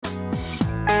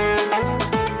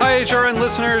HRN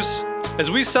listeners.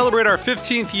 As we celebrate our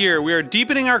 15th year, we are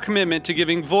deepening our commitment to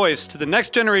giving voice to the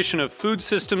next generation of food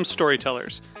systems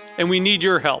storytellers, and we need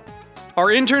your help. Our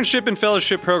internship and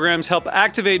fellowship programs help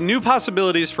activate new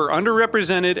possibilities for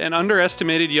underrepresented and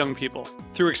underestimated young people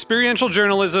through experiential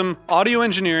journalism, audio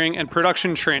engineering, and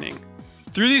production training.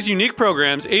 Through these unique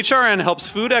programs, HRN helps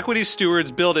food equity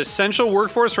stewards build essential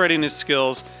workforce readiness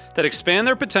skills that expand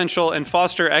their potential and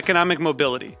foster economic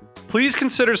mobility. Please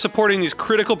consider supporting these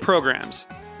critical programs.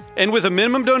 And with a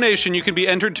minimum donation, you can be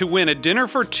entered to win a dinner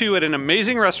for two at an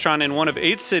amazing restaurant in one of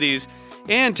 8 cities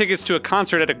and tickets to a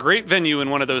concert at a great venue in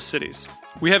one of those cities.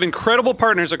 We have incredible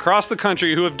partners across the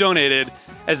country who have donated,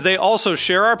 as they also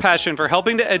share our passion for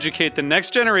helping to educate the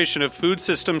next generation of food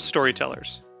systems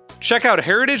storytellers. Check out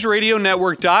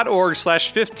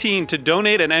heritageradionetwork.org/15 to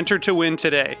donate and enter to win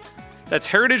today. That's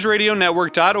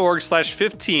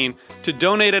heritageradionetwork.org/15 to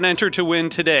donate and enter to win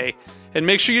today. And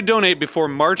make sure you donate before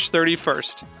March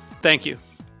 31st. Thank you.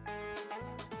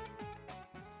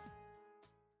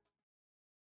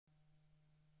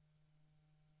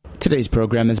 Today's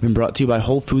program has been brought to you by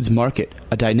Whole Foods Market,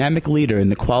 a dynamic leader in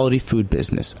the quality food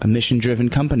business, a mission-driven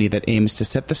company that aims to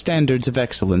set the standards of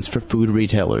excellence for food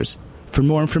retailers. For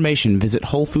more information, visit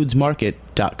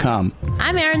WholeFoodsMarket.com.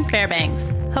 I'm Erin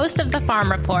Fairbanks, host of The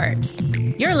Farm Report.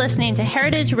 You're listening to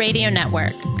Heritage Radio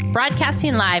Network,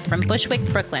 broadcasting live from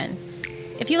Bushwick, Brooklyn.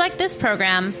 If you like this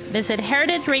program, visit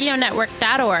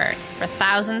heritageradionetwork.org for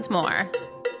thousands more.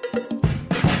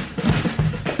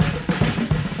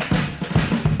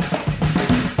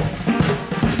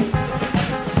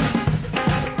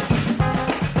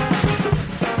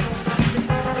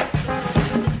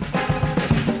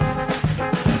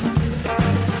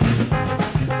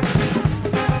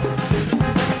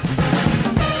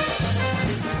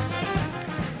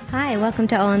 Welcome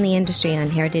to All in the Industry on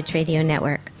Heritage Radio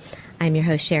Network. I'm your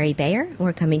host, Sherry Bayer.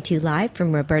 We're coming to you live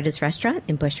from Roberta's Restaurant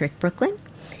in Bushwick, Brooklyn.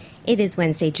 It is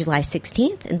Wednesday, July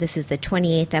 16th, and this is the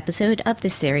 28th episode of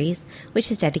this series, which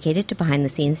is dedicated to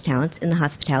behind-the-scenes talents in the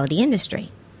hospitality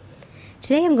industry.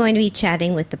 Today I'm going to be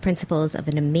chatting with the principals of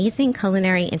an amazing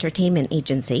culinary entertainment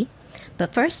agency.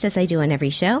 But first, as I do on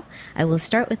every show, I will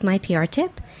start with my PR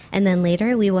tip, and then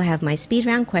later we will have my speed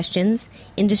round questions,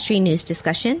 industry news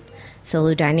discussion,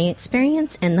 solo dining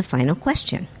experience, and the final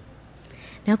question.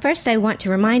 Now first, I want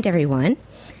to remind everyone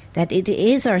that it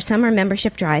is our summer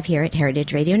membership drive here at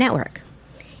Heritage Radio Network.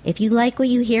 If you like what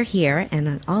you hear here and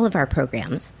on all of our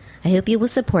programs, I hope you will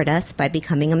support us by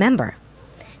becoming a member.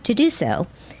 To do so,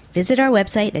 visit our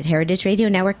website at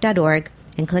heritageradionetwork.org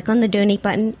and click on the donate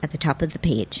button at the top of the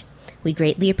page. We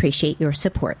greatly appreciate your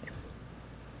support.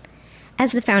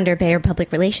 As the founder of Bayer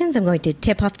Public Relations, I'm going to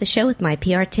tip off the show with my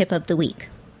PR tip of the week.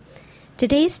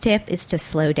 Today's tip is to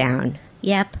slow down.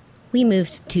 Yep, we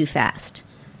move too fast.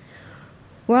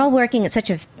 We're all working at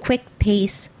such a quick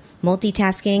pace,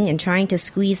 multitasking and trying to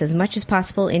squeeze as much as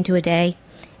possible into a day,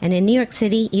 and in New York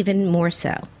City, even more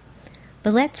so.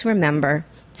 But let's remember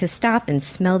to stop and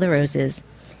smell the roses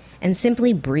and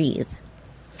simply breathe.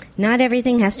 Not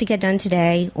everything has to get done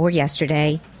today or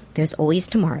yesterday. There's always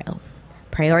tomorrow.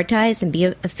 Prioritize and be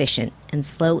efficient and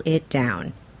slow it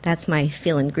down. That's my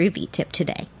feelin' groovy tip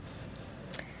today.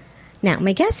 Now,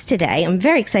 my guests today, I'm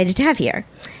very excited to have here.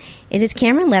 It is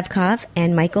Cameron Levkov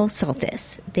and Michael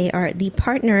Saltis. They are the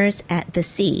partners at The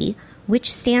C,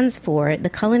 which stands for the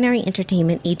Culinary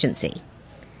Entertainment Agency.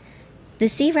 The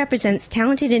C represents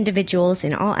talented individuals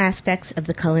in all aspects of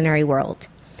the culinary world,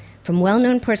 from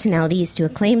well-known personalities to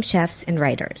acclaimed chefs and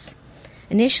writers.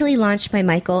 Initially launched by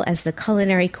Michael as the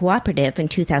Culinary Cooperative in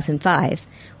 2005,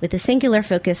 with a singular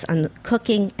focus on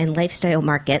cooking and lifestyle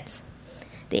markets,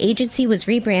 the agency was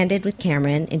rebranded with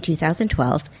Cameron in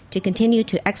 2012 to continue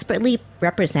to expertly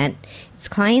represent its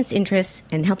clients' interests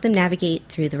and help them navigate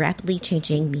through the rapidly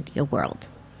changing media world.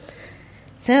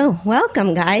 So,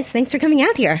 welcome, guys. Thanks for coming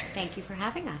out here. Thank you for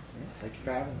having us. Thank you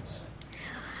for having us.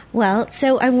 Well,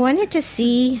 so I wanted to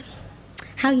see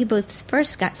how you both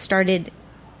first got started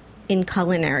in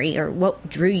culinary, or what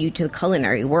drew you to the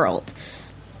culinary world.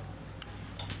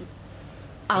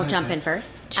 I'll jump in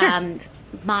first. Sure.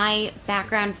 My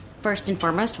background, first and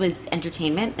foremost, was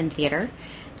entertainment and theater,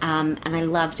 and I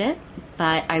loved it,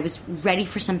 but I was ready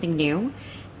for something new,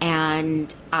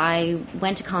 and I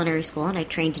went to culinary school, and I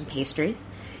trained in pastry,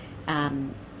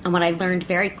 and what I learned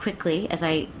very quickly as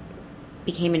I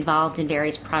became involved in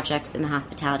various projects in the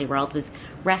hospitality world was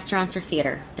restaurants or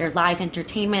theater. They're live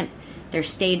entertainment, they're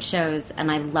stage shows, and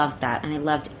I loved that, and I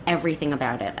loved everything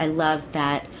about it. I loved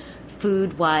that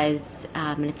food was,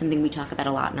 and it's something we talk about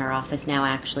a lot in our office now,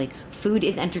 actually, food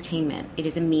is entertainment. It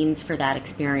is a means for that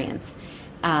experience.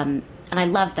 I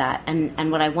loved that.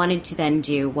 And what I wanted to then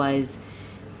do was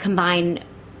combine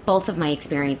both of my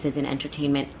experiences in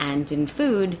entertainment and in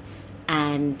food,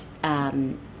 and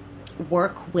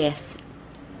work with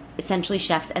essentially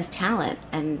chefs as talent.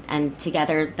 And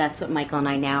together, that's what Michael and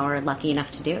I now are lucky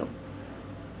enough to do.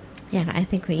 Yeah, I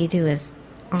think what you do is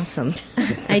awesome.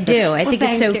 I do. I think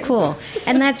it's so cool.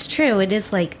 And that's true. It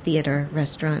is like theater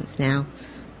restaurants now.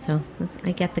 So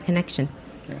I get the connection.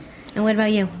 Yeah. And what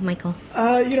about you, Michael?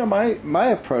 My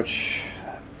approach,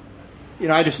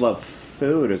 I just love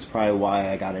food. Is probably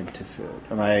why I got into food.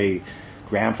 My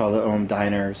grandfather owned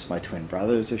diners. My twin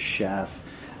brother's a chef.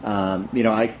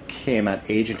 I came at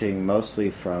agenting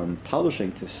mostly from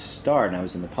publishing to start, and I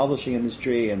was in the publishing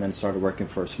industry, and then started working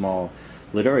for a small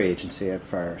literary agency at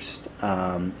first.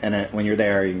 When you're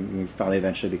there, you finally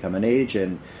eventually become an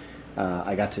agent.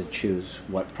 I got to choose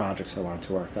what projects I wanted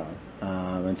to work on.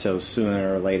 And so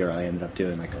sooner or later, I ended up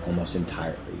doing almost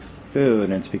entirely food,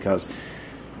 and it's because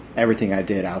everything I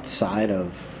did outside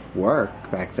of work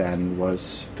back then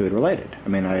was food related. I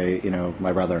mean,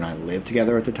 my brother and I lived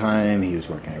together at the time. He was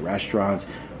working at restaurants.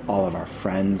 All of our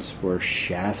friends were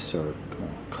chefs or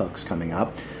cooks coming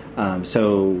up.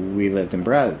 So we lived and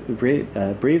breathed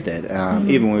it.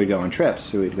 Even when we'd go on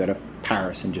trips, we'd go to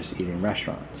Paris and just eat in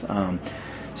restaurants.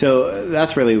 So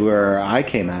that's really where I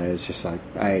came at it. It's just like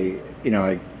I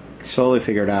slowly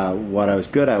figured out what I was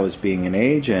good at was being an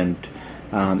agent,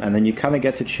 and then you kind of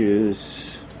get to choose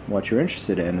what you're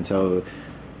interested in. And so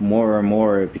more and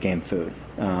more it became food.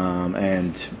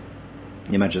 And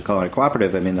you mentioned the Culinary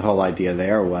Cooperative. I mean, the whole idea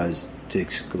there was to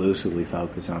exclusively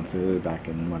focus on food back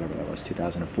in whatever that was,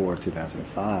 2004,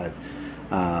 2005.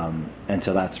 And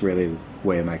so that's really the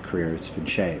way my career has been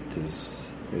shaped, is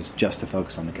just to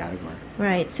focus on the category.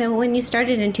 Right. So when you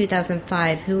started in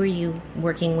 2005, who were you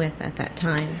working with at that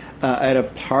time? I had a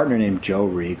partner named Joe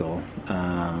Regal,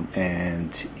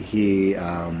 and he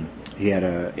had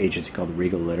an agency called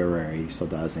Regal Literary. He still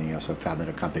does, and he also founded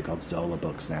a company called Zola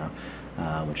Books now,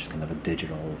 which is kind of a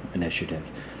digital initiative.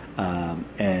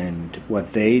 And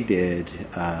what they did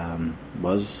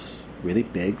was really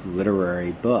big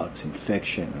literary books and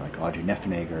fiction, like Audrey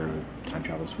Niffenegger, Time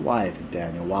Traveler's Wife, and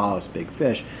Daniel Wallace, Big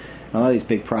Fish, and a lot of these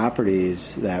big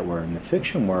properties that were in the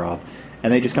fiction world,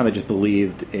 and they just kind of just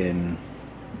believed in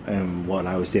what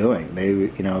I was doing. They,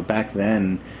 back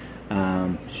then,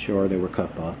 sure, there were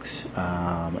cookbooks,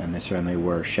 and there certainly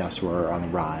were, chefs were on the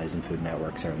rise, and Food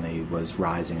Network certainly was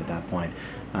rising at that point,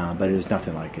 but it was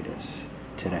nothing like it is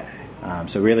today.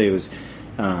 So really it was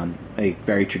a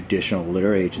very traditional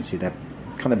literary agency that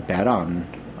kind of bet on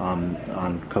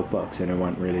cookbooks, and it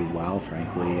went really well,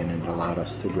 frankly, and it allowed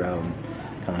us to grow and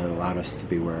kind of allowed us to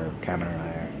be where Cameron and I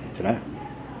are today.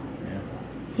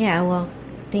 Yeah, well,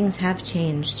 things have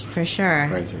changed for sure.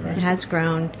 Crazy, right? It has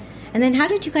grown. And then how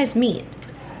did you guys meet?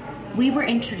 We were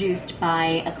introduced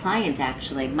by a client,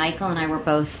 actually. Michael and I were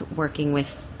both working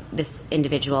with this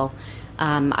individual.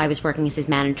 I was working as his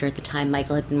manager at the time.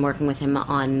 Michael had been working with him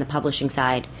on the publishing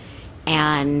side.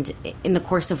 And in the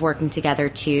course of working together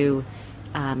to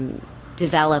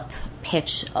develop,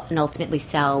 pitch, and ultimately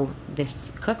sell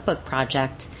this cookbook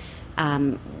project,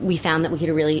 we found that we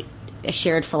had a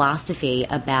shared philosophy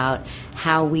about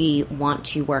how we want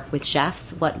to work with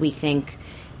chefs, what we think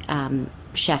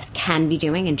chefs can be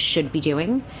doing and should be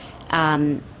doing.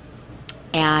 And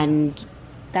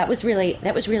that was really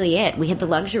it. We had the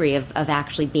luxury of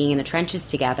actually being in the trenches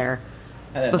together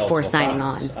before signing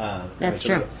on. That's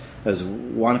true. There's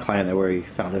one client that we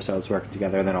found ourselves working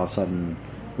together, and then all of a sudden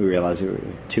we realized there were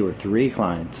 2 or 3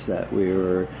 clients that we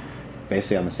were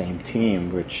basically on the same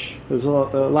team, which was a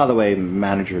lot of the way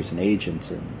managers and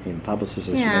agents and publicists,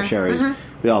 Sherry,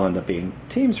 we all end up being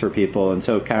teams for people. And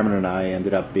so Cameron and I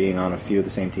ended up being on a few of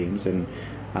the same teams, and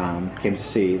came to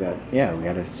see that, we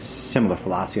had a similar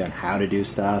philosophy on how to do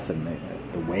stuff and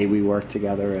the way we work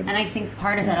together. And I think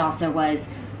part of that also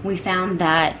was we found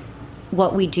that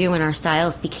what we do in our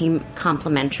styles became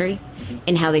complementary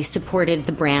in how they supported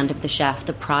the brand of the chef,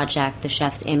 the project, the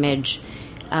chef's image,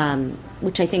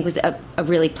 which I think was a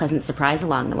really pleasant surprise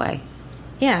along the way.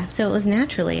 Yeah, so it was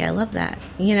naturally. I love that.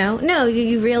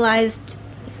 You realized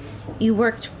you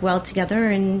worked well together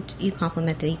and you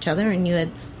complemented each other and you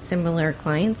had similar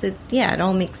clients. It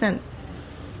all makes sense.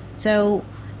 So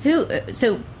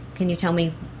can you tell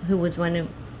me who was one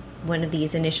of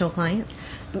these initial clients?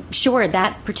 Sure,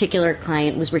 that particular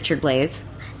client was Richard Blaze.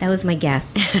 That was my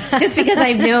guess. Just because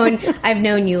I've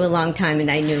known you a long time,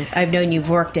 and I've known you've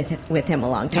worked with him a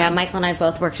long time. Yeah, Michael and I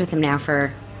both worked with him now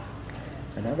for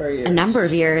a number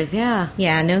of years. Yeah.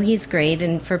 Yeah, no, he's great.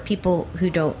 And for people who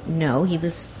don't know, he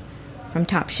was from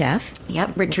Top Chef.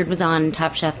 Yep, Richard was on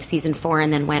Top Chef season 4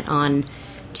 and then went on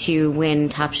to win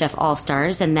Top Chef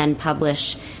All-Stars and then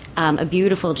publish a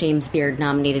beautiful James Beard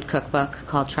nominated cookbook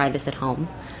called Try This at Home,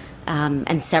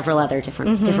 and several other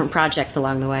different projects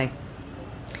along the way.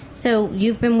 So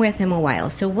you've been with him a while.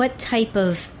 So what type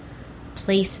of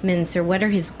placements or what are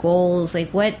his goals?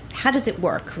 Like how does it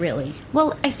work really?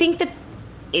 Well, I think that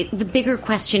the bigger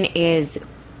question is,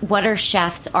 what are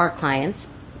chefs, our clients,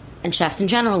 and chefs in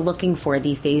general looking for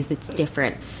these days that's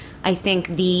different? I think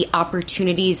the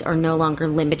opportunities are no longer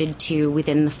limited to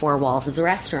within the four walls of the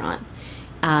restaurant.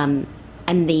 And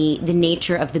the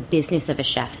nature of the business of a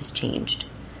chef has changed.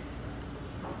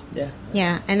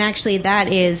 Yeah, and actually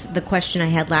that is the question I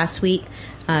had last week.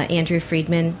 Andrew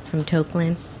Friedman from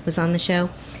Tokeland was on the show,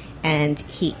 and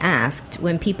he asked,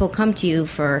 when people come to you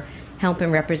for help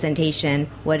and representation,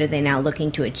 what are they now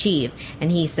looking to achieve?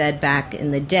 And he said back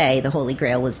in the day, the Holy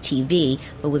Grail was TV,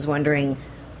 but was wondering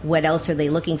what else are they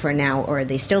looking for now, or are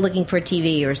they still looking for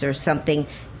TV, or is there something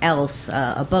else,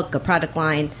 a book, a product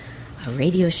line, a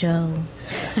radio show?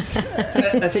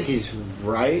 I think he's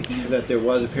right that there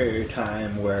was a period of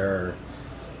time where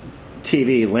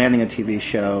landing a TV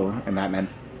show, and that meant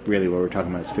really what we're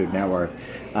talking about is Food Network,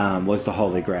 was the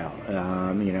Holy Grail.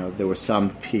 There were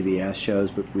some PBS shows,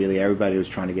 but really everybody was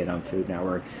trying to get on Food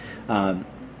Network. I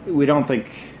don't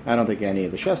think any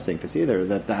of the chefs think this either,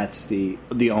 that that's the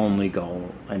only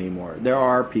goal anymore. There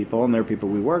are people, and there are people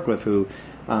we work with who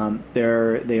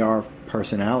they are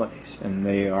personalities, and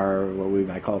they are what we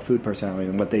might call food personalities,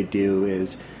 and what they do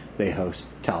is they host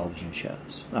television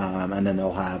shows, and then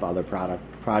they'll have other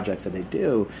projects that they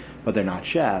do, but they're not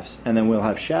chefs. And then we'll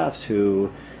have chefs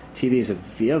who TV is a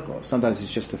vehicle. Sometimes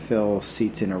it's just to fill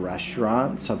seats in a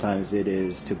restaurant. Sometimes it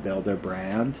is to build their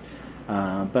brand.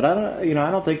 But I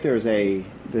don't think there's a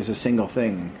single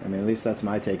thing. I mean, at least that's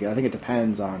my take. I think it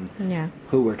depends on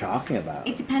who we're talking about.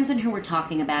 It depends on who we're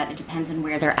talking about. It depends on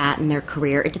where they're at in their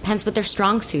career. It depends what their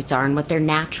strong suits are and what they're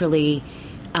naturally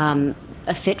a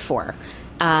fit for.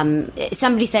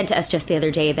 Somebody said to us just the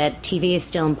other day that TV is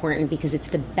still important because it's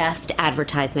the best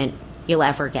advertisement you'll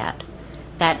ever get.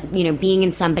 That, being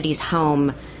in somebody's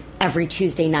home every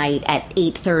Tuesday night at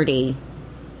 8:30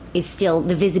 is still,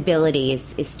 the visibility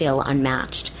is still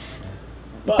unmatched.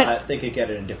 But they could get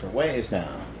it in different ways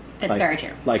now. That's very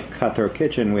true. Like Cutthroat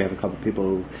Kitchen, we have a couple of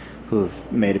people who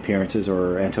have made appearances,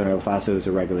 or Antonio LaFaso is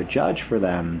a regular judge for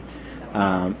them.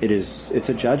 It's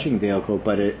a judging vehicle,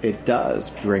 but it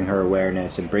does bring her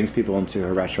awareness and brings people into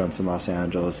her restaurants in Los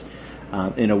Angeles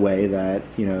in a way that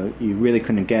you really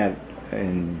couldn't get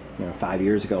in 5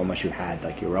 years ago unless you had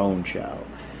like your own show.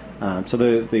 So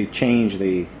the change,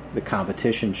 the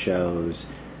competition shows,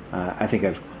 I think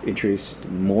have introduced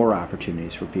more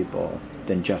opportunities for people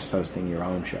than just hosting your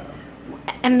own show.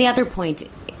 And the other point,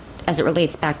 as it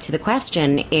relates back to the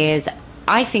question, is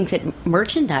I think that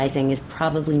merchandising is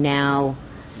probably now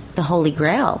the Holy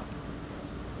Grail.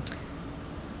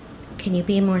 Can you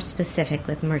be more specific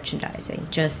with merchandising?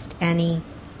 Just any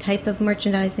type of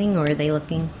merchandising, or are they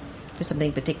looking for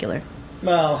something particular?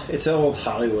 Well, it's an old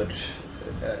Hollywood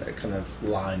kind of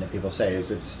line that people say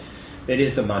is it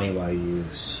is the money while you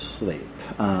sleep.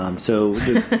 It's like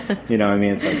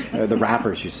the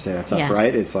rappers used to say that stuff,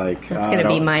 right? It's like that's going to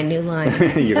be my new line.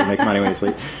 You're going to make money when you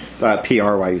sleep.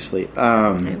 PR while you sleep.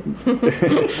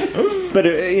 But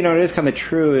it is kind of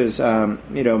true. Is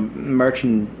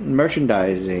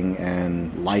merchandising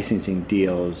and licensing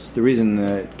deals. The reason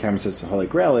that Cameron says it's the Holy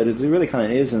Grail, it really kind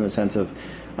of is in the sense of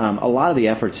a lot of the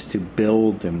efforts to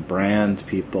build and brand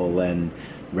people, and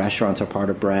restaurants are part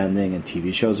of branding, and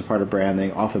TV shows are part of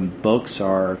branding. Often books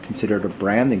are considered a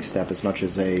branding step as much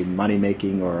as a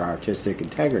money-making or artistic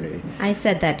integrity. I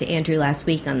said that to Andrew last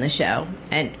week on the show,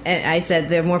 and I said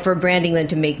they're more for branding than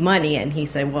to make money, and he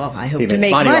said, well, I hope to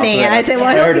make money. And I said, well,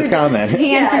 I heard his comment.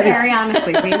 He answered very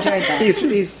honestly. We enjoyed that.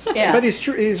 But he's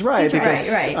true. He's right,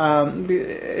 because right.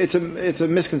 It's a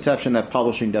misconception that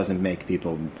publishing doesn't make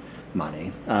people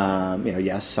money.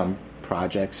 Yes, some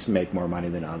projects make more money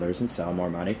than others and sell more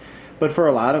money, but for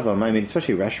a lot of them,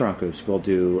 especially restaurant groups, we'll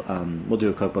do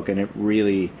a cookbook, and it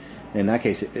really, in that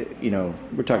case,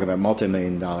 we're talking about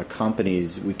multi-million-dollar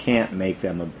companies. We can't make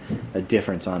them a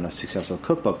difference on a successful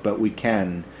cookbook, but we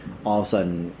can all of a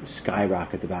sudden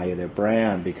skyrocket the value of their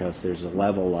brand because there's a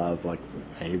level of, like,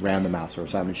 a Random House or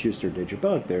Simon Schuster did your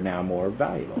book. They're now more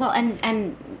valuable. Well,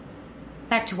 and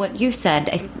back to what you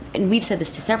said, and we've said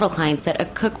this to several clients, that a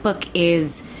cookbook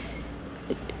is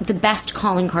the best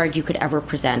calling card you could ever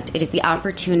present. It is the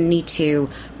opportunity to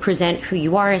present who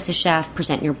you are as a chef,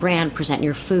 present your brand, present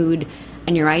your food,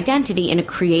 and your identity in a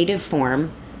creative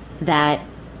form that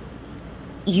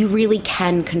you really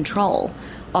can control.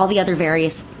 All the other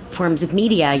various forms of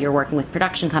media, you're working with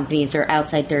production companies or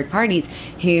outside third parties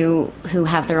who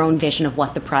have their own vision of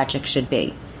what the project should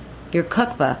be. Your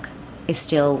cookbook is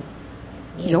still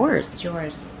yours. It's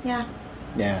yours. Yeah.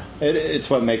 Yeah, it's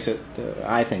what makes it,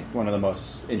 I think, one of the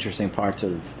most interesting parts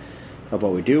of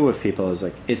what we do with people is,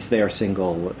 like, it's their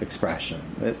single expression.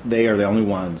 They are the only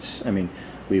ones. I mean,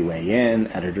 we weigh in,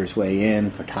 editors weigh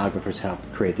in, photographers help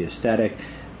create the aesthetic,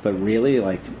 but really,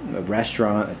 like, a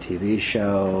restaurant, a TV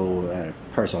show, a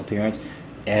personal appearance,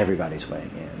 everybody's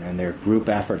weighing in, and they're group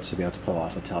efforts to be able to pull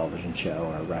off a television show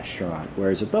or a restaurant,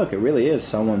 whereas a book, it really is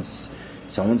someone's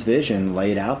vision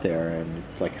laid out there, and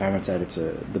like Cameron said, it's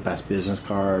the best business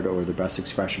card or the best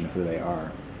expression of who they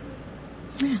are.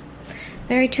 Yeah,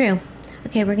 very true.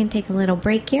 Okay, we're going to take a little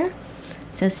break here,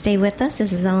 so stay with us.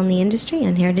 This is All in the Industry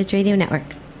on Heritage Radio Network.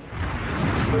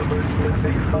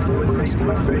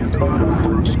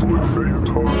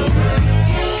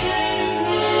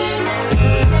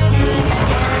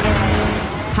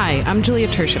 Hi, I'm Julia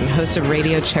Tertian, host of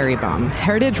Radio Cherry Bomb.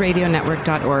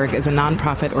 HeritageRadioNetwork.org is a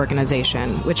nonprofit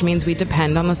organization, which means we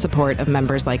depend on the support of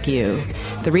members like you.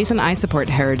 The reason I support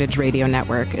Heritage Radio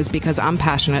Network is because I'm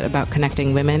passionate about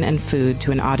connecting women and food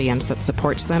to an audience that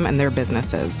supports them and their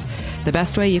businesses. The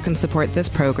best way you can support this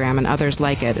program and others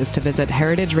like it is to visit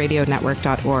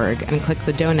HeritageRadioNetwork.org and click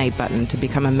the donate button to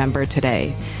become a member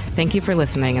today. Thank you for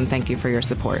listening, and thank you for your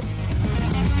support.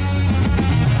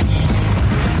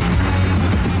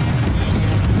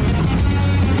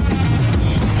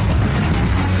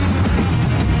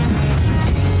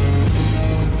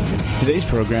 Today's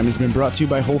program has been brought to you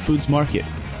by Whole Foods Market.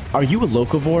 Are you a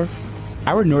locavore?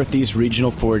 Our Northeast regional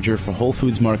forager for Whole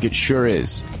Foods Market sure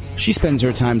is. She spends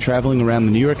her time traveling around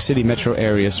the New York City metro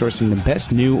area sourcing the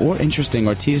best new or interesting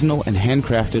artisanal and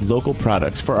handcrafted local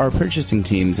products for our purchasing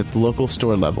teams at the local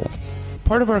store level.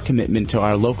 Part of our commitment to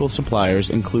our local suppliers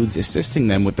includes assisting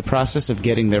them with the process of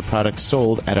getting their products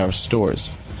sold at our stores.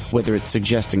 Whether it's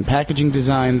suggesting packaging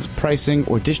designs, pricing,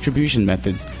 or distribution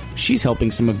methods, she's helping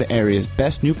some of the area's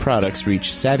best new products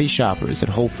reach savvy shoppers at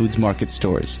Whole Foods Market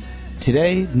stores.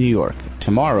 Today, New York.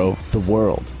 Tomorrow, the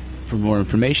world. For more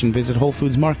information, visit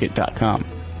WholeFoodsMarket.com.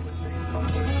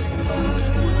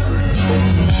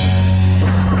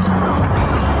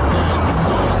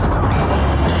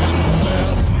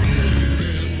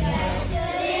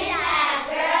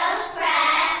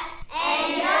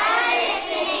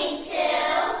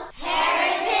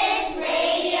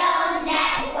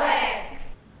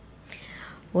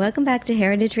 Welcome back to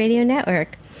Heritage Radio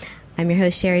Network. I'm your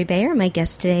host, Sherry Bayer. My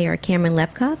guests today are Cameron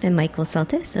Lepkoff and Michael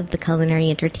Sultis of the Culinary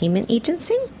Entertainment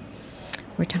Agency.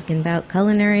 We're talking about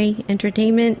culinary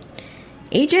entertainment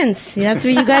agents. That's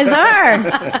what you guys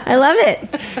are. I love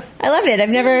it. I love it. I've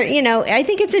never, I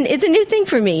think it's a new thing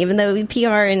for me, even though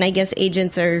PR and I guess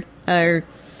agents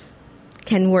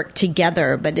can work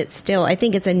together, but it's still, I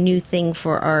think it's a new thing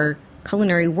for our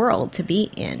culinary world to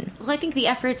be in. Well, I think the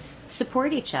efforts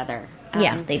support each other.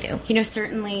 Yeah, they do.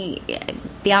 Certainly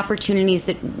the opportunities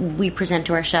that we present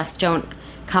to our chefs don't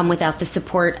come without the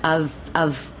support of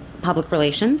public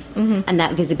relations and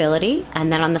that visibility. And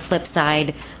then on the flip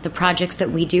side, the projects that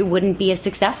we do wouldn't be as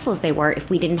successful as they were if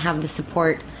we didn't have the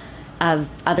support of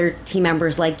other team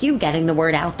members like you getting the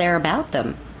word out there about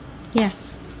them. Yeah,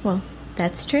 well,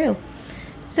 that's true.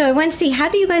 So I want to see, how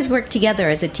do you guys work together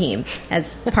as a team,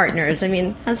 as partners? I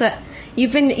mean, how's that?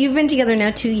 You've been together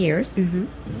now 2 years. Mm-hmm.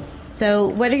 So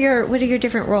what are your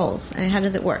different roles, and how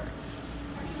does it work?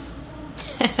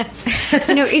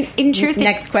 In truth...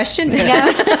 Next question? Yeah.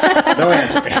 No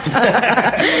answer.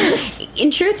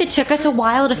 In truth, it took us a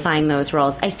while to find those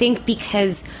roles. I think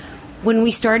because when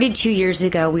we started 2 years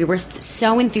ago, we were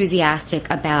so enthusiastic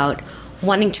about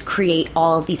wanting to create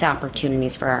all of these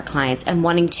opportunities for our clients and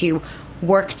wanting to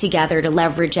work together to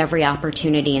leverage every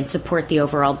opportunity and support the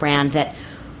overall brand that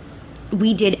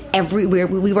we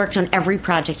worked on every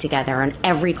project together, on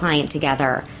every client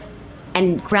together.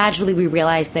 And gradually we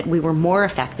realized that we were more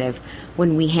effective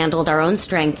when we handled our own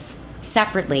strengths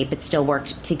separately, but still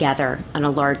worked together in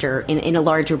a larger,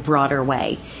 broader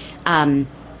way. Yeah,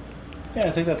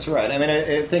 I think that's right. I mean,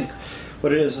 I think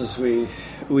what it is we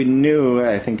knew,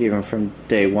 I think, even from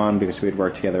day one, because we had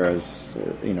worked together as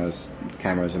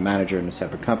Cameron was a manager in a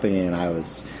separate company, and I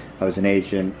was an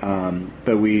agent.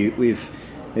 But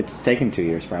it's taken 2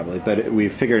 years probably, but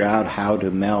we've figured out how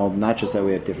to meld, not just that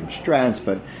we have different strengths,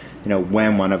 but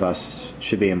when one of us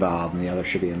should be involved and the other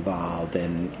should be involved,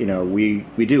 and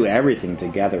we do everything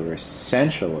together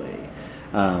essentially,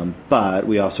 but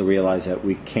we also realize that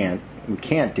we can't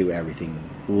do everything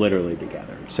literally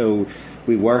together. So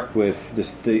we work with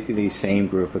the same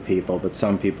group of people, but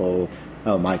some people,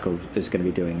 Michael is going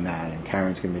to be doing that, and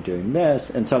Karen's going to be doing this,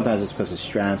 and sometimes it's because of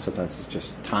strength, sometimes it's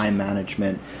just time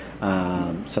management.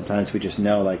 Sometimes we just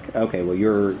know, like, okay, well,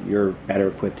 you're better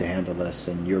equipped to handle this,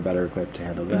 and you're better equipped to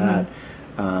handle that.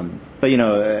 But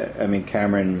I mean,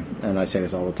 Cameron and I say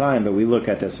this all the time, but we look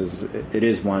at this as it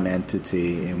is one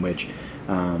entity in which,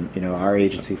 our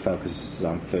agency focuses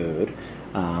on food,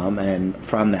 and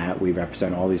from that we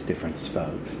represent all these different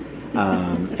spokes.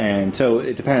 And so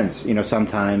it depends.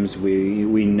 Sometimes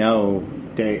we know,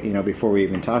 before we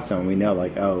even talk to someone, we know,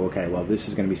 like, oh, okay, well, this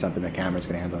is going to be something that Cameron's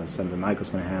going to handle, something Michael's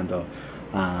going to handle,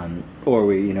 or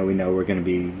we know we're going to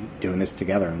be doing this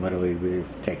together, and literally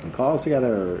we've taken calls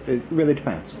together. Or it really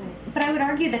depends. But I would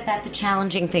argue that that's a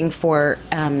challenging thing for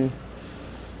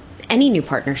any new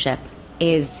partnership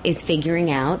is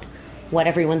figuring out what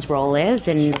everyone's role is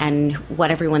and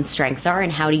what everyone's strengths are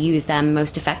and how to use them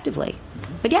most effectively.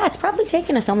 But yeah, it's probably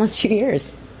taken us almost 2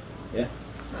 years. Yeah.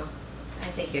 Well,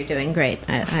 I think you're doing great,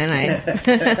 and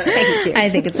Thank you. I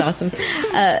think it's awesome.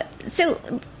 So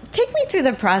take me through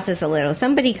the process a little.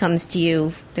 Somebody comes to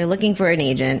you, they're looking for an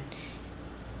agent.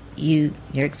 You're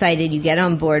excited, you get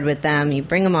on board with them, you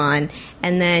bring them on,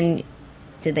 and then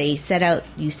you set out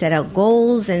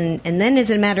goals, and then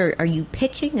is it a matter, are you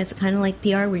pitching? Is it kind of like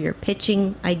PR where you're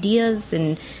pitching ideas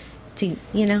and to,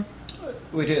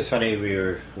 We do. It's funny. We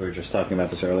were just talking about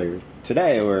this earlier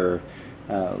today. Where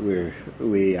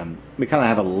we kind of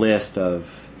have a list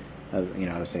of I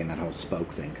was saying that whole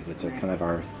spoke thing because it's a kind of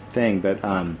our thing, but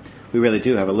we really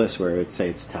do have a list where it's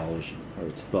television or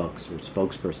it's books or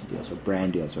spokesperson deals or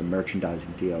brand deals or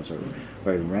merchandising deals or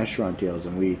even restaurant deals,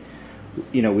 and we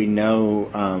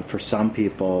know for some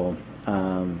people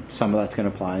some of that's going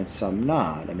to apply and some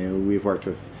not. I mean, we've worked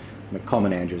with.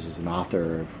 Coleman Andrews is an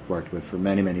author I've worked with for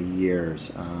many, many years.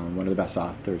 One of the best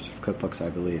authors of cookbooks, I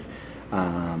believe.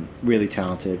 Really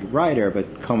talented writer,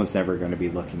 but Coleman's never going to be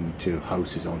looking to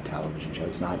host his own television show.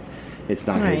 It's not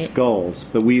right. His goals.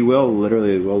 But we'll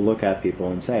look at people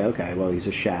and say, okay, well, he's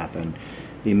a chef and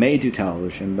he may do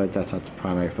television, but that's not the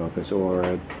primary focus.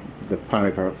 Or the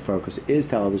primary focus is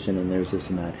television, and there's this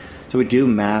and that. So we do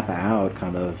map out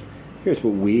kind of. Here's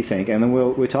what we think, and then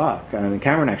we talk. And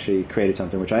Cameron actually created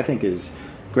something which I think is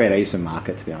great. I used to mock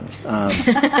it, to be honest. So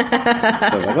I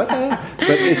was like, what the hell?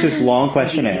 But it's this long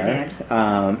questionnaire,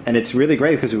 and it's really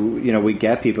great because we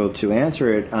get people to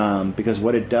answer it because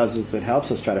what it does is it helps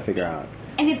us try to figure out.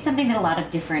 And it's something that a lot of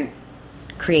different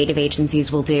creative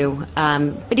agencies will do.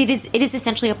 But it is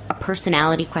essentially a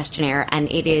personality questionnaire,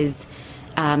 and it is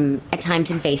at times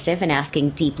invasive and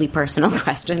asking deeply personal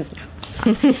questions. No,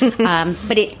 it's not.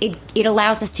 But it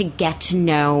allows us to get to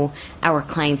know our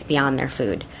clients beyond their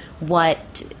food.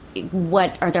 What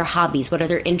are their hobbies? What are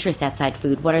their interests outside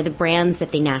food? What are the brands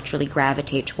that they naturally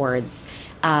gravitate towards?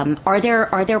 Are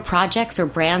there projects or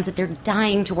brands that they're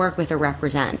dying to work with or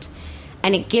represent?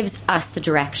 And it gives us the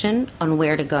direction on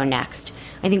where to go next.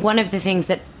 I think one of the things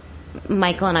that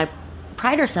Michael and I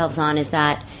pride ourselves on is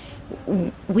that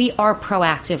we are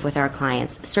proactive with our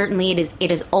clients. Certainly it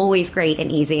is always great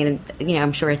and easy, and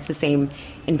I'm sure it's the same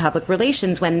in public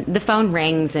relations when the phone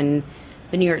rings and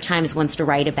the New York Times wants to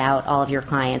write about all of your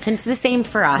clients, and it's the same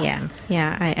for us.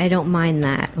 Yeah, I don't mind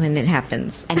that when it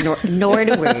happens, and nor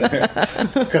do we.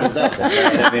 Because it doesn't.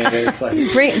 Right? I mean, it's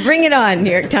like bring it on,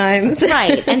 New York Times.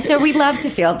 Right, and so we love to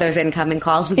field those incoming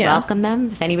calls. We welcome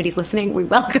them. If anybody's listening, we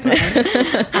welcome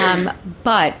them.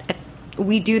 But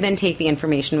we do then take the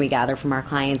information we gather from our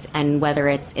clients, and whether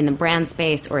it's in the brand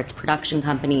space or it's production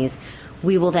companies,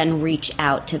 we will then reach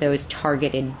out to those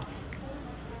targeted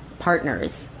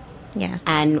partners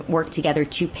and work together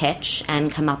to pitch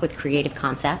and come up with creative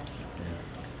concepts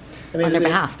on their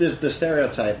behalf. The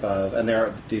stereotype of, and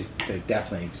they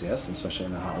definitely exist, especially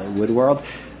in the Hollywood world,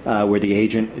 where the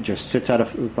agent just sits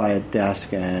by a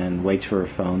desk and waits for a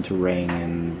phone to ring,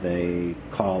 and they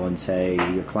call and say,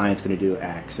 your client's going to do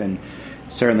X. And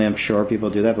certainly I'm sure people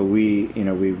do that, but we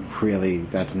really,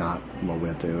 that's not what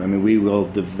we'll do. I mean, we will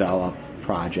develop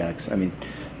projects. I mean,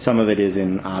 some of it is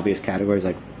in obvious categories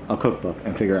like a cookbook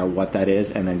and figure out what that is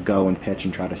and then go and pitch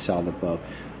and try to sell the book.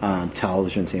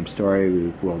 Television, same story. We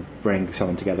will bring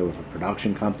someone together with a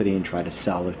production company and try to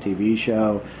sell a TV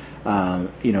show.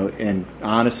 And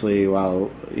honestly,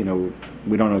 while, we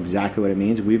don't know exactly what it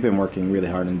means, we've been working really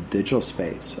hard in the digital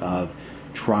space of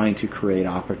trying to create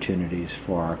opportunities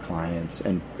for our clients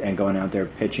and going out there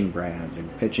pitching brands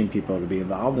and pitching people to be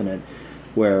involved in it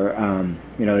where,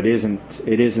 it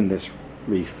isn't this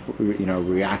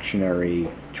reactionary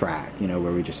track,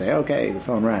 where we just say, okay, the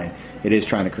phone rang. It is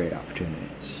trying to create opportunities.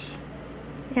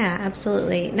 Yeah,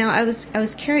 absolutely. Now, I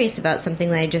was curious about something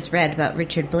that I just read about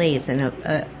Richard Blaze and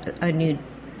a new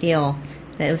deal.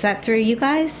 Was that through you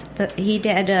guys? He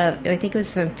did, I think it was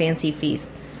some Fancy Feast.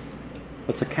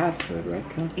 It's a cat food, right,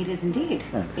 Kat? It is indeed.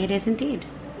 Yeah. It is indeed.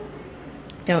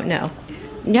 Don't know.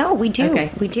 No, we do.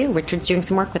 Okay. We do. Richard's doing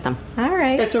some work with them. All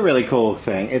right. It's a really cool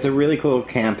thing. It's a really cool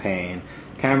campaign.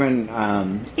 Cameron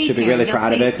should be really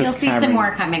proud of it. You'll see some more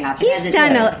coming up. He's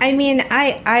done.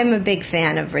 I'm a big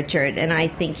fan of Richard, and I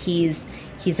think he's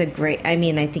a great. I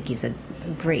think he's a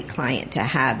great client to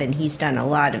have, and he's done a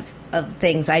lot of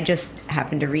things. I just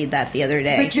happened to read that the other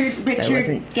day. Richard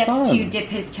gets to dip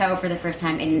his toe for the first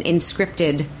time in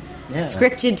scripted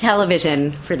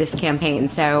television for this campaign.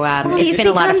 So it's been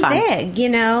a lot of fun. Big,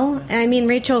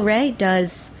 Rachel Ray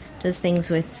does things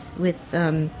with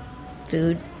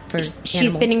food.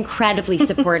 She's been incredibly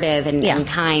supportive and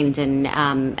kind,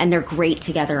 and they're great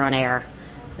together on air.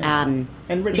 And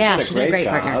Richard did a great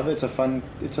job. Partner. It's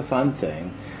a fun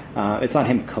thing. It's not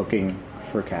him cooking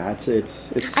for cats.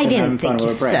 It's I didn't think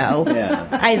so.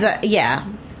 Yeah.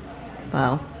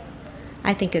 Well,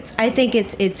 I think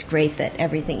it's great that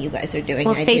everything you guys are doing.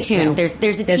 Well, stay tuned. There's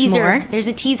a teaser. More? There's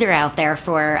a teaser out there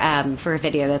for a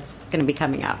video that's going to be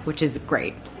coming up, which is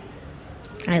great.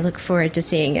 I look forward to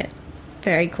seeing it.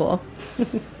 Very cool.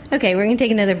 Okay, we're going to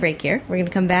take another break here. We're going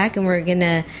to come back and we're going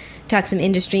to talk some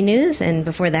industry news, and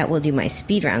before that we'll do my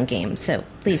speed round game. So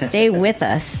please stay with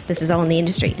us. This is All in the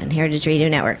Industry on Heritage Radio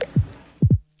Network.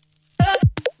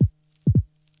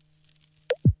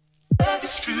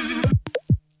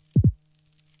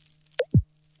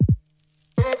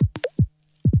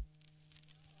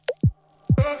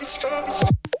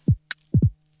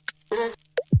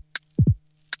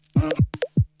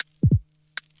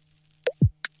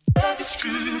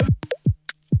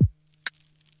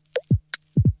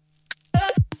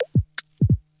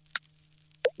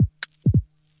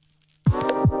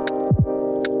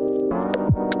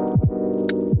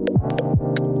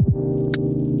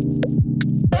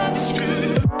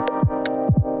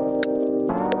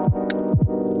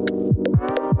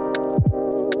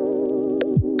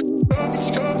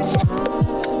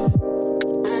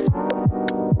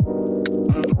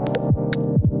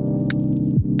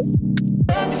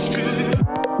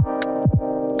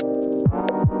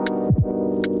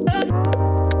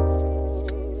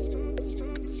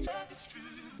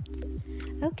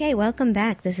 Okay, welcome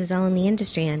back. This is All in the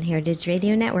Industry on Heritage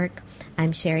Radio Network.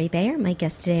 I'm Sherry Bayer. My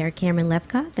guests today are Cameron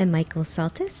Lepkoff and Michael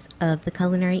Saltis of the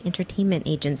Culinary Entertainment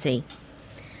Agency.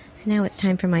 So now it's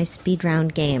time for my speed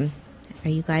round game. Are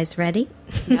you guys ready?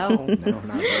 No. No,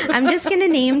 not really. I'm just going to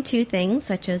name two things,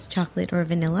 such as chocolate or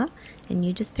vanilla, and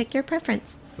you just pick your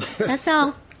preference. That's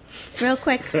all. It's real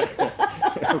quick.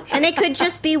 And it could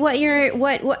just be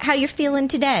how you're feeling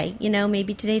today.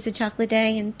 Maybe today's a chocolate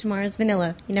day and tomorrow's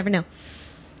vanilla. You never know.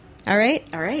 All right?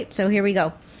 All right. So here we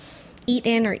go. Eat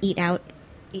in or eat out?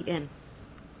 Eat in.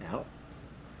 Out.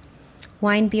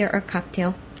 Wine, beer, or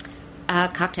cocktail?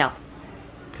 Cocktail.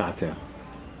 Cocktail.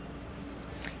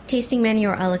 Tasting menu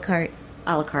or a la carte?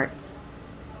 A la carte.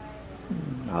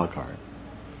 A la carte.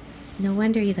 No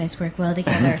wonder you guys work well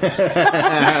together.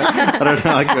 I don't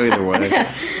know. I go either way.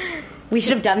 We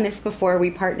should have done this before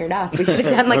we partnered up. We should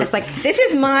have done this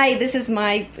is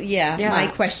my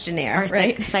my questionnaire, our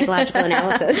right? Psychological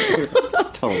analysis.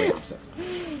 Totally opposite.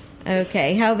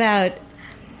 Okay, how about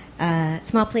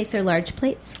small plates or large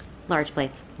plates? Large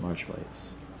plates. Large plates.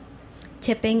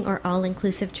 Tipping or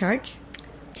all-inclusive charge?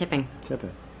 Tipping. Tip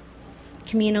it.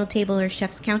 Communal table or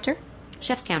chef's counter?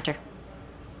 Chef's counter.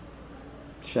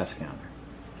 Chef's counter.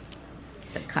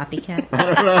 Is it copycat?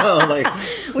 I don't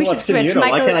know. We should switch.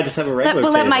 Michael, why can't I just have a regular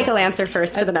We'll let table? Michael answer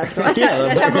first for the next one. Yeah,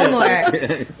 a couple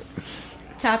more.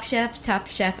 Top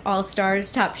Chef,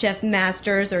 All-Stars, Top Chef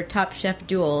Masters, or Top Chef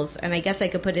Duels. And I guess I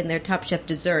could put in there Top Chef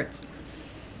Desserts.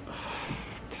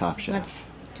 Top Chef.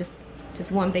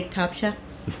 Just one big Top Chef?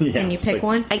 Yeah, Can you pick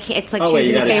one? I can't. It's like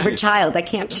choosing a favorite child. I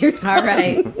can't choose. All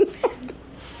right.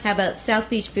 How about South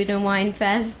Beach Food and Wine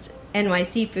Fest,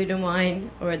 NYC Food and Wine,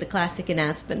 or the Classic in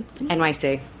Aspen?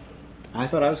 NYC. I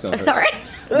thought I was going I'm first. sorry.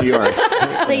 New York.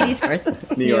 Ladies first.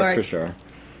 New York for sure.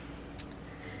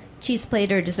 Cheese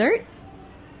plate or dessert?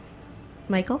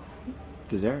 Michael?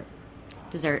 Dessert.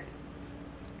 Dessert.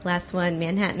 Last one,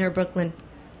 Manhattan or Brooklyn?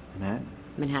 Manhattan.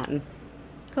 Manhattan.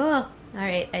 Cool. All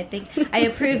right. I think I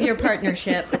approve your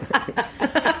partnership.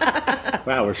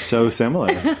 Wow, we're so similar.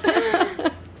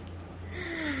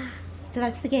 So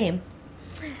that's the game.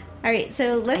 All right.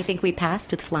 So I think we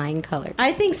passed with flying colors.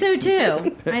 I think so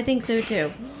too.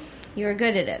 You were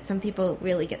good at it. Some people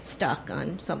really get stuck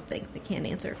on something they can't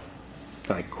answer.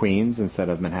 Like Queens instead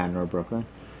of Manhattan or Brooklyn?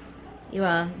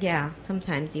 Well, yeah,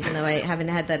 sometimes, even though I haven't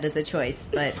had that as a choice,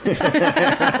 but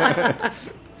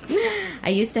I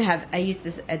used to,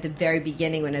 at the very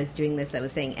beginning when I was doing this, I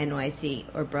was saying NYC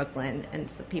or Brooklyn,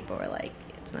 and so people were like,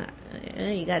 it's not,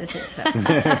 you got to say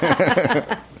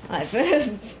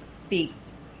so. Be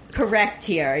correct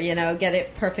here, get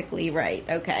it perfectly right.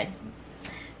 Okay.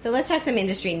 So let's talk some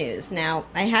industry news. Now,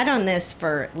 I had on this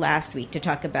for last week to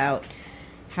talk about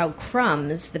how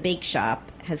Crumbs, the bake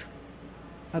shop, has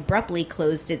abruptly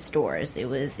closed its doors. It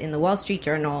was in the Wall Street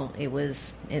Journal. It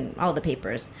was in all the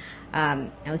papers. I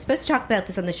was supposed to talk about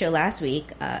this on the show last week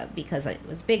because it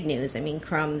was big news. I mean,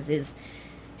 Crumbs has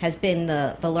been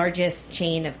the largest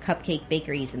chain of cupcake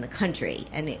bakeries in the country,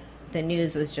 and the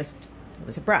news was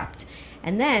abrupt.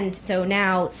 And then, so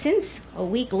now, since a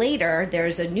week later,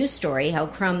 there's a news story how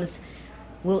Crumbs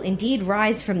will indeed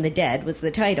rise from the dead, was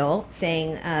the title,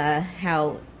 saying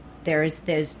how there's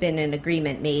been an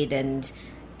agreement made, and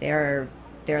they're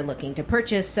looking to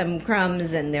purchase some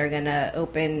Crumbs, and they're going to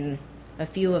open a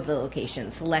few of the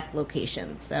locations, select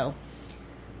locations. So,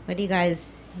 what do you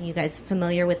guys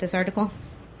familiar with this article?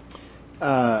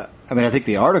 I think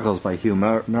the article's by Hugh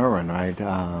Merwin, right?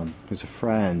 Who's a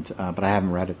friend, but I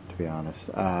haven't read it, to be honest.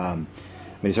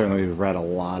 Certainly we've read a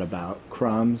lot about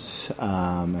Crumbs,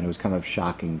 and it was kind of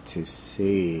shocking to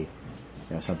see,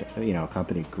 a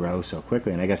company grow so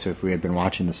quickly. And I guess if we had been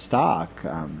watching the stock,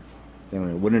 it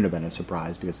wouldn't have been a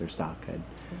surprise because their stock had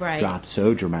dropped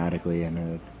so dramatically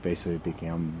and it basically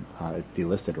became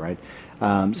delisted, right?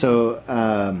 I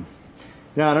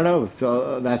don't know.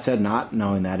 So that said, not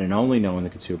knowing that and only knowing the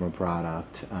consumer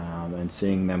product and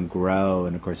seeing them grow,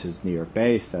 and of course it's New York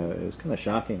based, it was kind of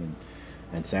shocking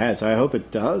and sad. So I hope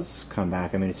it does come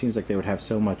back. I mean, it seems like they would have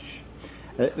so much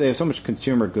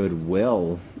consumer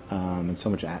goodwill and so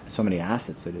many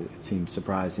assets that it seems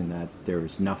surprising that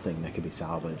there's nothing that could be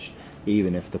salvaged,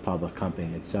 even if the public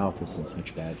company itself is in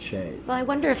such bad shape. Well, I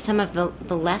wonder if some of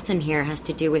the lesson here has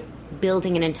to do with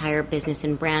building an entire business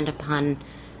and brand upon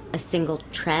a single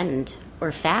trend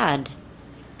or fad.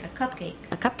 A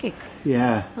cupcake.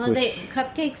 Yeah. Well,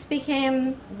 cupcakes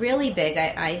became really big.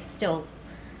 I still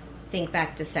think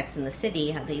back to Sex and the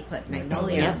City, how they put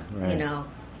Magnolia, right.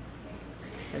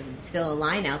 There's still a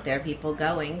line out there, people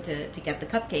going to get the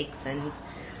cupcakes, and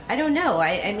I don't know.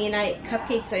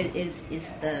 Cupcakes is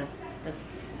the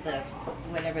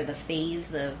whatever the phase.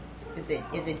 Is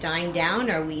it dying down?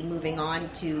 Or are we moving on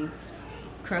to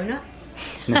cronuts?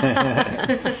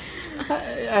 I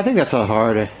think that's a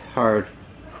hard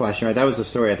question, right? That was the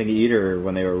story. I think Eater,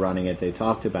 when they were running it, they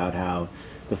talked about how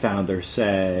the founder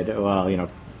said, well,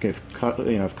 if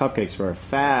cupcakes were a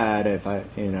fad,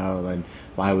 then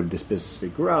why would this business be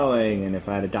growing? And if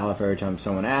I had $1 for every time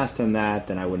someone asked him that,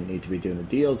 then I wouldn't need to be doing the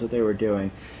deals that they were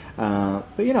doing. But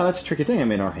that's a tricky thing. I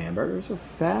mean, are hamburgers a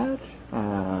fad?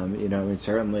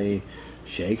 Certainly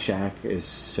Shake Shack is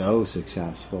so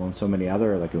successful, and so many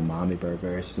other, like Umami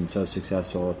Burger, has been so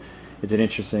successful. It's an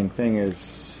interesting thing.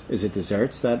 Is it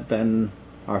desserts that then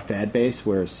are fad based,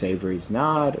 whereas savory's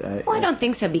not? Well, I don't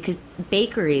think so, because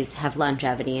bakeries have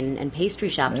longevity, and pastry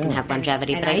shops can have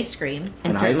longevity, and ice cream,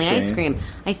 and certainly ice cream.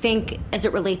 I think as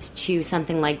it relates to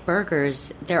something like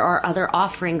burgers, there are other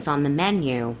offerings on the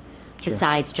menu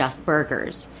besides just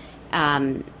burgers.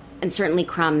 And certainly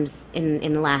Crumbs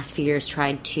in the last few years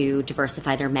tried to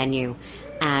diversify their menu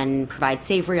and provide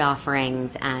savory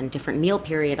offerings and different meal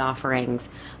period offerings.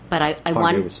 But I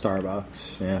wonder with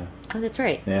Starbucks, yeah. Oh, that's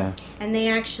right. Yeah. And they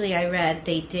actually, I read,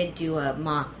 they did do a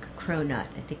mock cronut.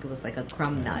 I think it was like a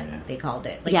crumb nut, they called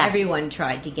it. Like everyone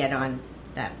tried to get on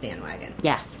that bandwagon.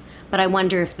 Yes. But I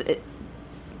wonder if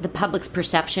the public's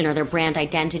perception or their brand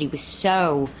identity was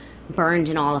so burned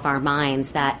in all of our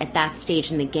minds that at that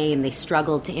stage in the game they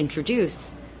struggled to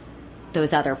introduce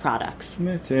those other products.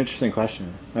 Yeah, it's an interesting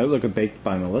question. I look at Baked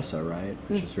by Melissa, right,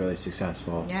 which is really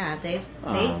successful. Yeah, they've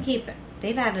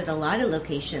added a lot of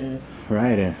locations.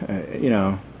 Right,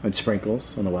 and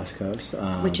Sprinkles on the West Coast,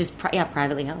 which is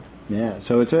privately held. Yeah,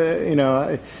 so it's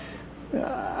I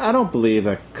don't believe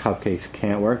that cupcakes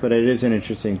can't work, but it is an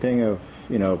interesting thing of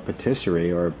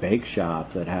patisserie or a bake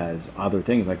shop that has other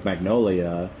things like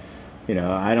Magnolia.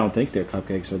 I don't think their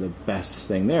cupcakes are the best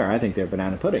thing there. I think their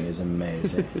banana pudding is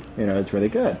amazing. It's really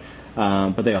good.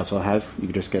 But they also have, you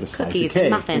can just get a slice cookies of cake.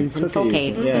 And muffins and full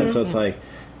cakes. Yeah, so it's like,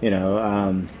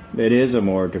 it is a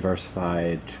more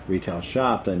diversified retail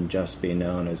shop than just being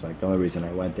known as like the only reason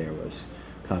I went there was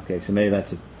cupcakes. And maybe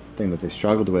that's a thing that they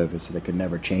struggled with, is that they could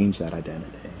never change that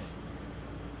identity.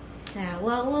 Yeah,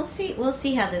 well, we'll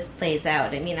see how this plays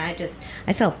out. I mean, I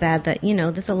felt bad that,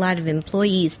 there's a lot of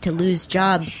employees to lose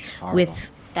jobs with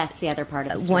that's the other part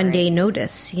of the story. 1 day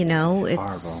notice, it's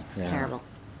horrible. Yeah. Terrible.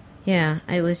 Yeah,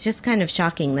 it was just kind of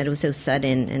shocking that it was so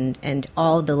sudden and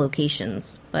all the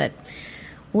locations. But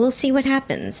we'll see what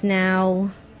happens.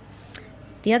 Now,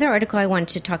 the other article I wanted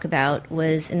to talk about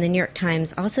was in the New York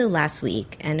Times also last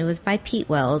week, and it was by Pete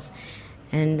Wells,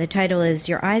 and the title is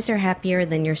Your Eyes Are Happier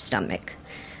Than Your Stomach.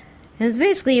 It was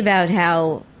basically about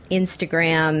how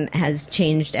Instagram has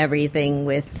changed everything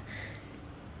with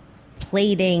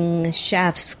plating,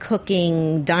 chefs,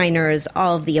 cooking, diners,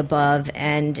 all of the above,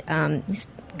 and he's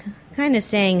kind of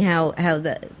saying how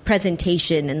the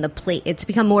presentation and the plate, it's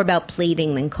become more about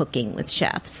plating than cooking with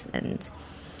chefs. And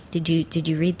did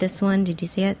you read this one? Did you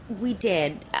see it? We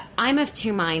did. I'm of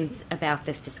two minds about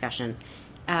this discussion.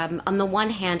 On the one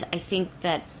hand, I think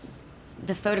that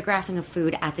the photographing of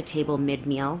food at the table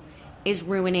mid-meal is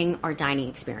ruining our dining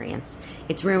experience.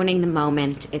 It's ruining the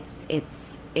moment.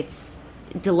 It's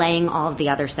delaying all of the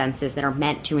other senses that are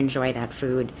meant to enjoy that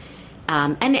food.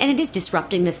 And it is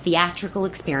disrupting the theatrical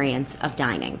experience of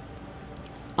dining.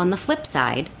 On the flip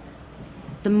side,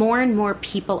 the more and more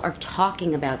people are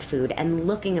talking about food and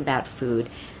looking about food,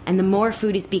 and the more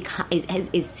food is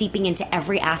seeping into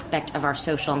every aspect of our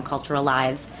social and cultural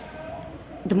lives,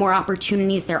 the more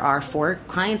opportunities there are for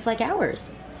clients like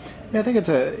ours. Yeah, I think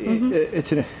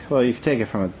well, you can take it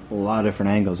from a lot of different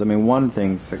angles. I mean, one of the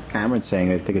things that Cameron's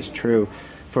saying, I think is true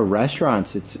for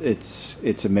restaurants.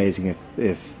 It's amazing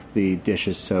if the dish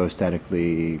is so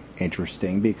aesthetically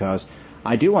interesting, because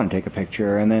I do want to take a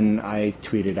picture and then I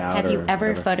tweet it out. Have you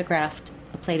ever photographed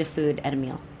a plate of food at a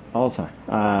meal? All the time.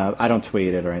 I don't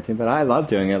tweet it or anything, but I love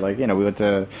doing it. Like, we went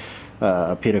to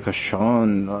Peter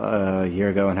Cochon a year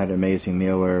ago and had an amazing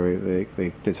meal where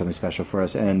they did something special for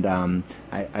us. And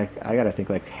I got to think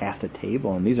like half the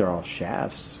table, and these are all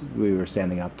chefs. We were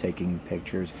standing up taking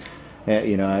pictures.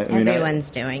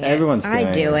 Everyone's doing it. Everyone's doing it.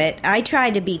 I do it. I try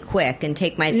to be quick and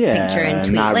take my picture and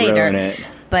tweet not later. Ruin it.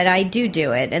 But I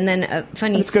do it. And then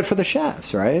It's good for the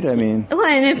chefs, right? I mean... Well,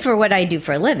 and for what I do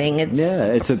for a living, it's... Yeah,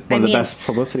 it's one of the best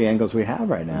publicity angles we have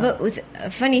right now. But it was a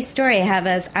funny story I have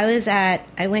is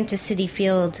I went to Citi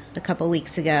Field a couple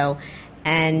weeks ago,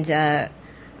 and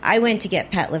I went to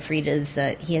get Pat LaFrida's,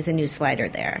 he has a new slider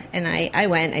there. And I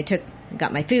went,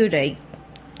 got my food, I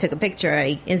took a picture,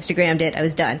 I Instagrammed it, I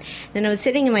was done. Then I was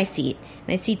sitting in my seat,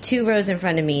 and I see 2 rows in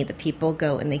front of me, the people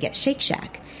go and they get Shake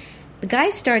Shack. The guy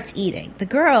starts eating. The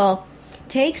girl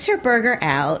takes her burger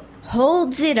out,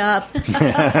 holds it up,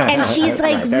 and she's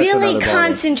like really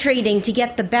concentrating to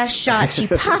get the best shot she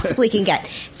possibly can get.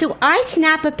 So I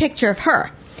snap a picture of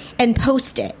her and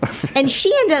post it. And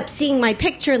she ended up seeing my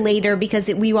picture later because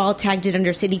we all tagged it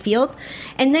under Citi Field.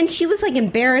 And then she was like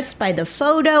embarrassed by the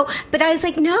photo. But I was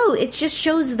like, no, it just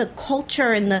shows the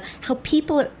culture and how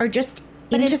people are just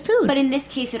into food. But in this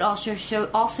case, it also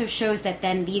shows that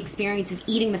then the experience of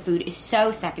eating the food is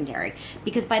so secondary,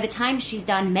 because by the time she's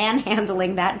done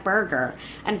manhandling that burger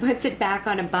and puts it back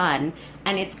on a bun,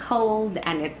 and it's cold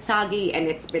and it's soggy and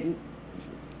it's been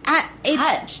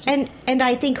touched. And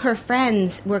I think her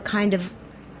friends were kind of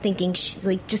thinking, she's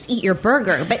like, just eat your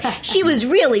burger. But she was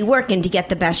really working to get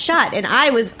the best shot, and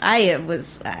I was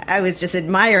just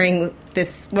admiring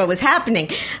what was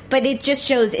happening. But it just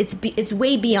shows it's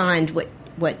way beyond what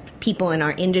people in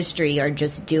our industry are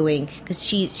just doing, because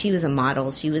she was a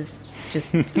model. She was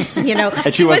just,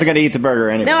 and she wasn't going to eat the burger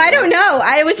anyway. No, I don't know.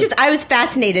 I was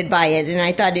fascinated by it, and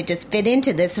I thought it just fit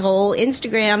into this whole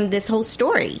Instagram, this whole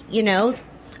story, of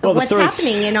what's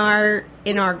happening in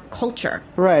our culture.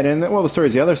 Right, and the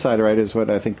story's the other side, right, is what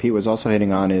I think Pete was also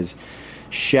hitting on, is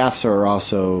chefs are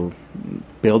also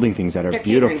building things that are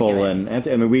beautiful. And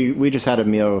I mean, we just had a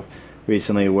meal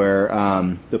recently where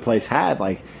the place had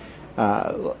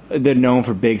they're known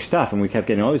for big stuff, and we kept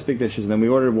getting all these big dishes. And then we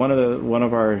ordered one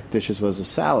of our dishes was a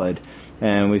salad,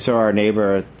 and we saw our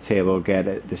neighbor at the table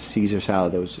get the Caesar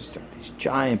salad that was just these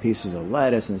giant pieces of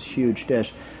lettuce and this huge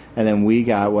dish. And then we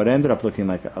got what ended up looking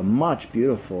like a much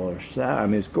beautiful salad. I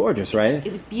mean, it was gorgeous, right?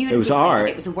 It was beautiful. It was art.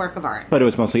 It was a work of art. But it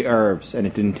was mostly herbs, and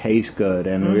it didn't taste good.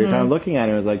 And we were kind of looking at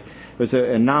it, and it was an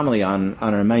anomaly on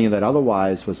our menu that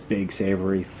otherwise was big,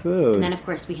 savory food. And then, of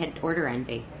course, we had order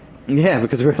envy. Yeah,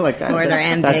 because we were like,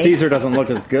 that Caesar doesn't look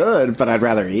as good, but I'd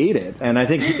rather eat it. And I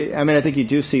think you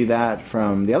do see that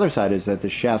from the other side, is that the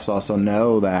chefs also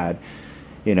know that,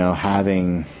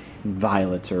 having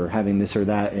violets or having this or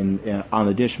that on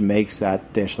the dish makes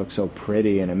that dish look so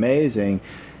pretty and amazing.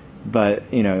 But,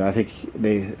 I think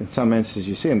in some instances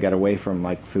you see them get away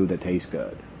from food that tastes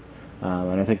good.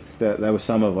 And I think that was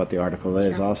some of what the article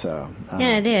is also.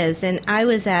 Yeah, it is. And I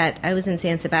was in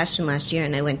San Sebastian last year,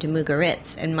 and I went to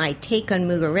Mugaritz, and my take on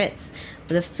Mugaritz,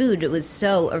 the food, it was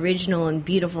so original and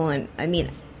beautiful and,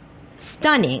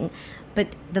 stunning. but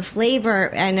the flavor,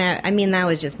 and I mean, that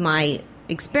was just my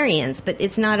experience, but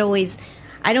it's not always,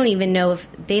 I don't even know if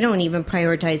they don't even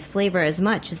prioritize flavor as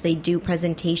much as they do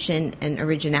presentation and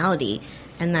originality.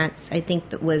 And that's, I think,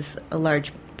 that was a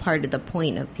large part of the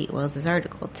point of Pete Wells'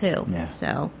 article, too. Yeah.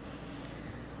 So,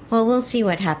 well, we'll see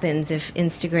what happens if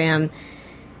Instagram,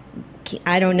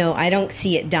 I don't know, I don't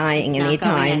see it dying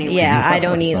anytime. Yeah, I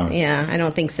don't either. Yeah, I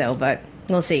don't think so, but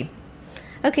we'll see.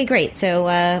 Okay, great. So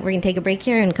we're going to take a break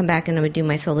here and come back, and I'm going to do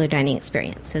my solo dining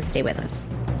experience. So stay with us.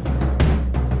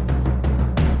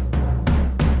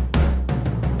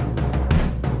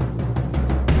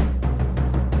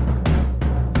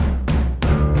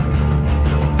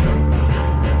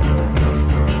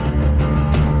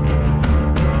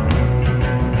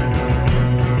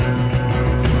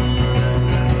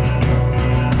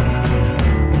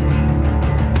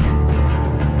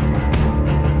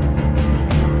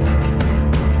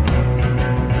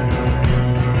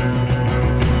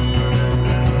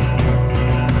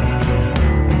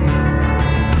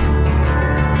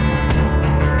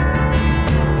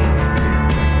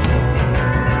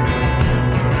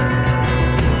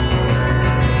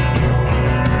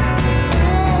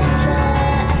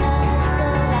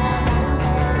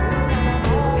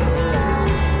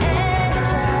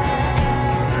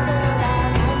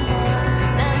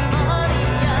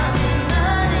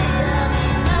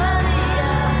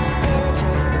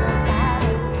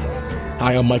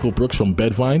 Hi, I'm Michael Brooks from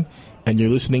Bedvine, and you're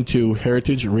listening to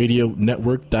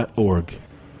heritageradionetwork.org.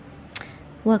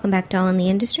 Welcome back to All in the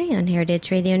Industry on Heritage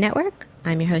Radio Network.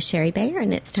 I'm your host, Sherry Bayer,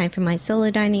 and it's time for my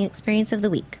solo dining experience of the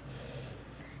week.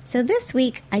 So this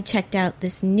week, I checked out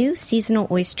this new seasonal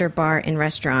oyster bar and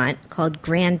restaurant called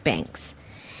Grand Banks.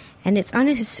 And it's on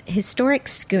a historic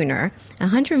schooner, a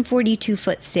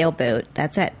 142-foot sailboat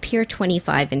that's at Pier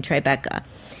 25 in Tribeca.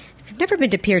 If you've never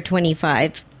been to Pier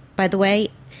 25, by the way,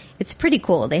 it's pretty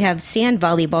cool. They have sand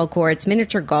volleyball courts,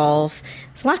 miniature golf.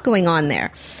 There's a lot going on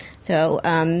there. So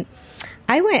I'd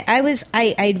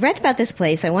read about this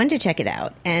place. I wanted to check it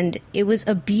out, and it was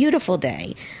a beautiful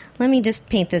day. Let me just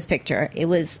paint this picture.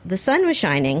 The sun was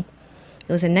shining.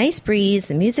 It was a nice breeze.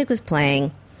 The music was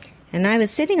playing, and I was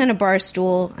sitting on a bar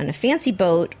stool on a fancy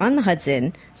boat on the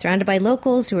Hudson, surrounded by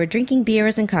locals who were drinking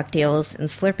beers and cocktails and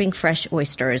slurping fresh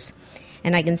oysters.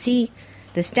 And I can see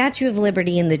the Statue of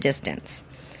Liberty in the distance.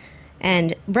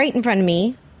 And right in front of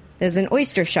me, there's an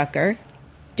oyster shucker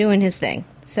doing his thing.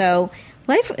 So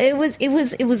it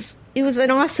was an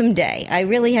awesome day. I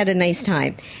really had a nice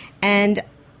time. And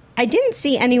I didn't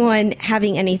see anyone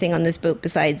having anything on this boat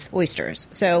besides oysters.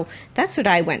 So that's what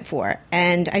I went for.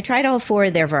 And I tried all 4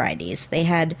 of their varieties. They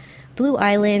had Blue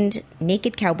Island,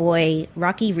 Naked Cowboy,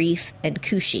 Rocky Reef, and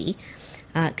Cushy.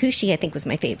 Cushy, I think, was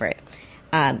my favorite.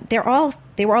 They were all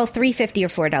 $3.50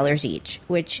 or $4 each,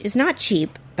 which is not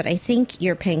cheap, but I think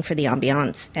you're paying for the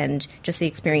ambiance and just the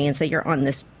experience that you're on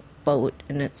this boat,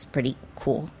 and it's pretty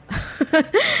cool.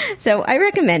 So I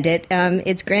recommend it.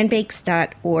 It's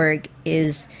grandbakes.org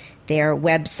is their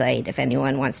website if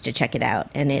anyone wants to check it out,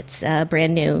 and it's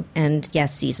brand new and,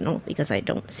 yes, seasonal, because I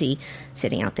don't see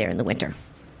sitting out there in the winter.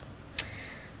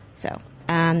 So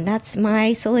that's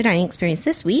my solo dining experience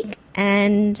this week,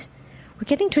 and we're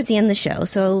getting towards the end of the show,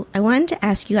 so I wanted to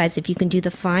ask you guys if you can do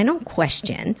the final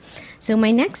question. So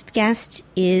my next guest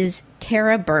is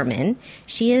Tara Berman.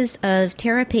 She is of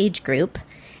Tara Page Group,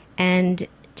 and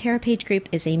Tara Page Group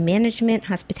is a management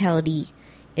hospitality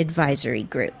advisory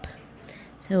group.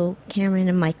 So Cameron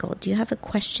and Michael, do you have a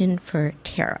question for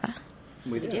Tara?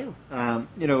 We do.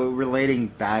 Relating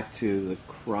back to the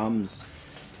crumbs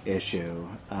issue,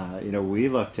 we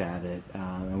looked at it,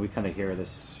 and we kind of hear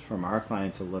this from our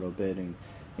clients a little bit in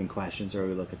questions, or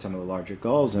we look at some of the larger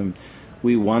goals, and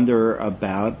we wonder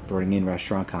about bringing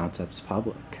restaurant concepts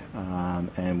public,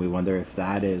 and we wonder if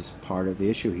that is part of the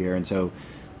issue here. And so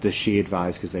does she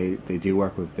advise, because they do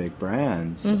work with big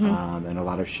brands, and a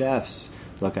lot of chefs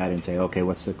look at it and say, okay,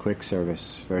 what's the quick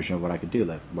service version of what I could do?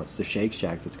 Like, what's the Shake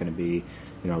Shack that's going to be,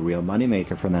 a real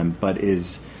moneymaker for them? But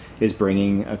is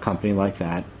bringing a company like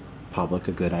that public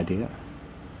a good idea?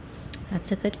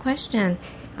 That's a good question.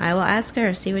 I will ask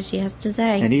her, see what she has to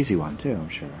say. An easy one, too, I'm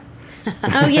sure.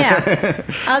 Oh, yeah.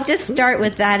 I'll just start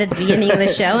with that at the beginning of the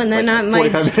show, and then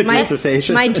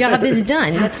my job is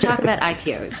done. Let's talk about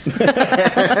IPOs.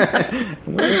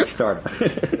 Start.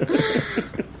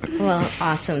 Well,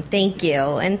 awesome. Thank you.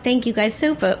 And thank you guys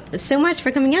so much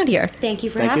for coming out here. Thank you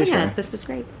for having us. This was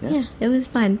great. Yeah, it was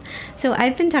fun. So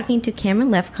I've been talking to Cameron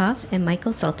Lefkoff and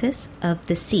Michael Saltis of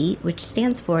The C, which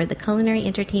stands for the Culinary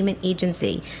Entertainment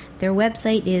Agency. Their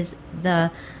website is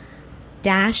the-C,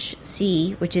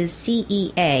 which is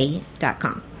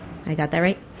CEA.com. I got that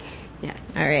right? Yes.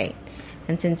 All right.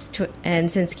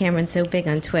 And since Cameron's so big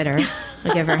on Twitter,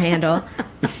 I'll give her handle.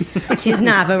 She's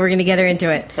not, but we're going to get her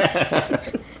into it.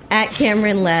 At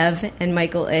Cameron Lev, and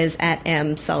Michael is at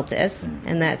M Saltis,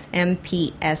 and that's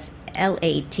MPSLATIS.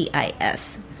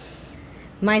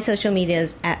 My social media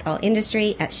is at All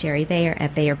Industry, at Sherry Bayer,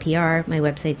 at Bayer PR. My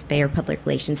website's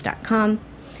BayerPublicRelations.com.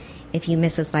 If you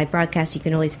miss this live broadcast, you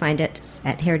can always find it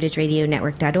at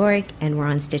heritageradionetwork.org, and we're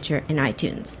on Stitcher and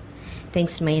iTunes.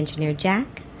 Thanks to my engineer,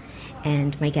 Jack,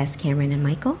 and my guests, Cameron and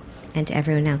Michael, and to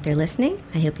everyone out there listening.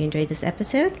 I hope you enjoyed this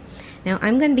episode. Now,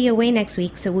 I'm going to be away next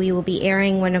week, so we will be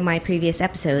airing one of my previous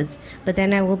episodes, but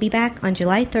then I will be back on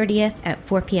July 30th at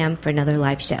 4 p.m. for another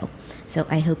live show. So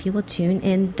I hope you will tune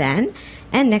in then,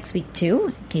 and next week too,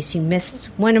 in case you missed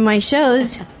one of my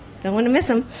shows. Don't want to miss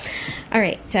them. All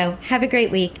right, so have a great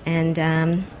week, and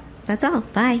that's all.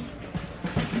 Bye.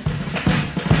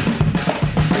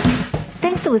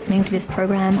 Thanks for listening to this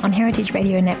program on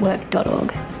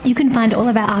heritageradionetwork.org. You can find all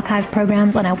of our archive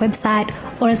programs on our website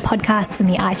or as podcasts in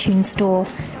the iTunes store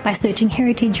by searching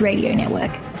Heritage Radio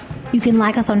Network. You can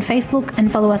like us on Facebook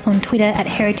and follow us on Twitter at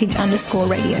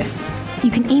heritage_radio.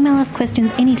 You can email us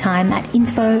questions anytime at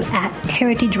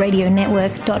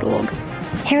info@heritageradionetwork.org.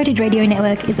 Heritage Radio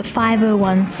Network is a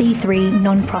 501c3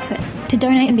 non-profit. To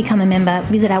donate and become a member,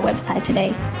 visit our website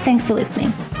today. Thanks for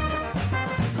listening.